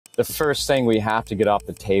the first thing we have to get off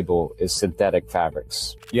the table is synthetic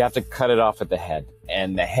fabrics. You have to cut it off at the head.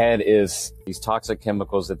 And the head is these toxic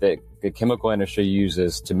chemicals that the chemical industry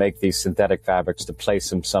uses to make these synthetic fabrics, to place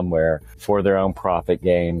them somewhere for their own profit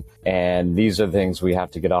gain. And these are things we have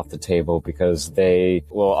to get off the table because they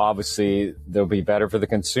will obviously, they'll be better for the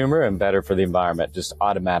consumer and better for the environment just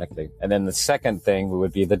automatically. And then the second thing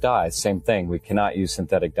would be the dyes. Same thing. We cannot use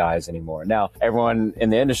synthetic dyes anymore. Now, everyone in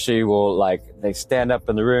the industry will they stand up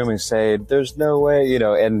in the room and say, there's no way,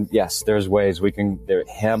 and yes, there's ways we can,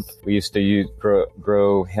 hemp. We used to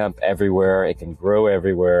grow hemp everywhere. It can grow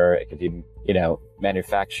everywhere. It can even,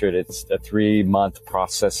 manufactured. It's a 3-month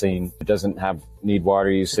processing. It doesn't need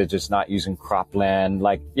water usage. It's not using cropland.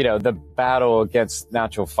 The battle against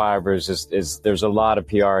natural fibers is there's a lot of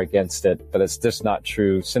PR against it, but it's just not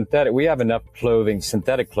true. We have enough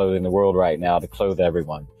synthetic clothing in the world right now to clothe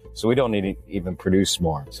everyone. So we don't need to even produce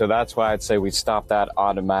more. So that's why I'd say we stop that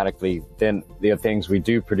automatically. Then the things we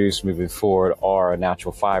do produce moving forward are a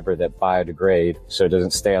natural fiber that biodegrade so it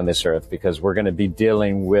doesn't stay on this earth, because we're going to be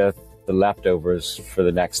dealing with the leftovers for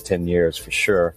the next 10 years for sure.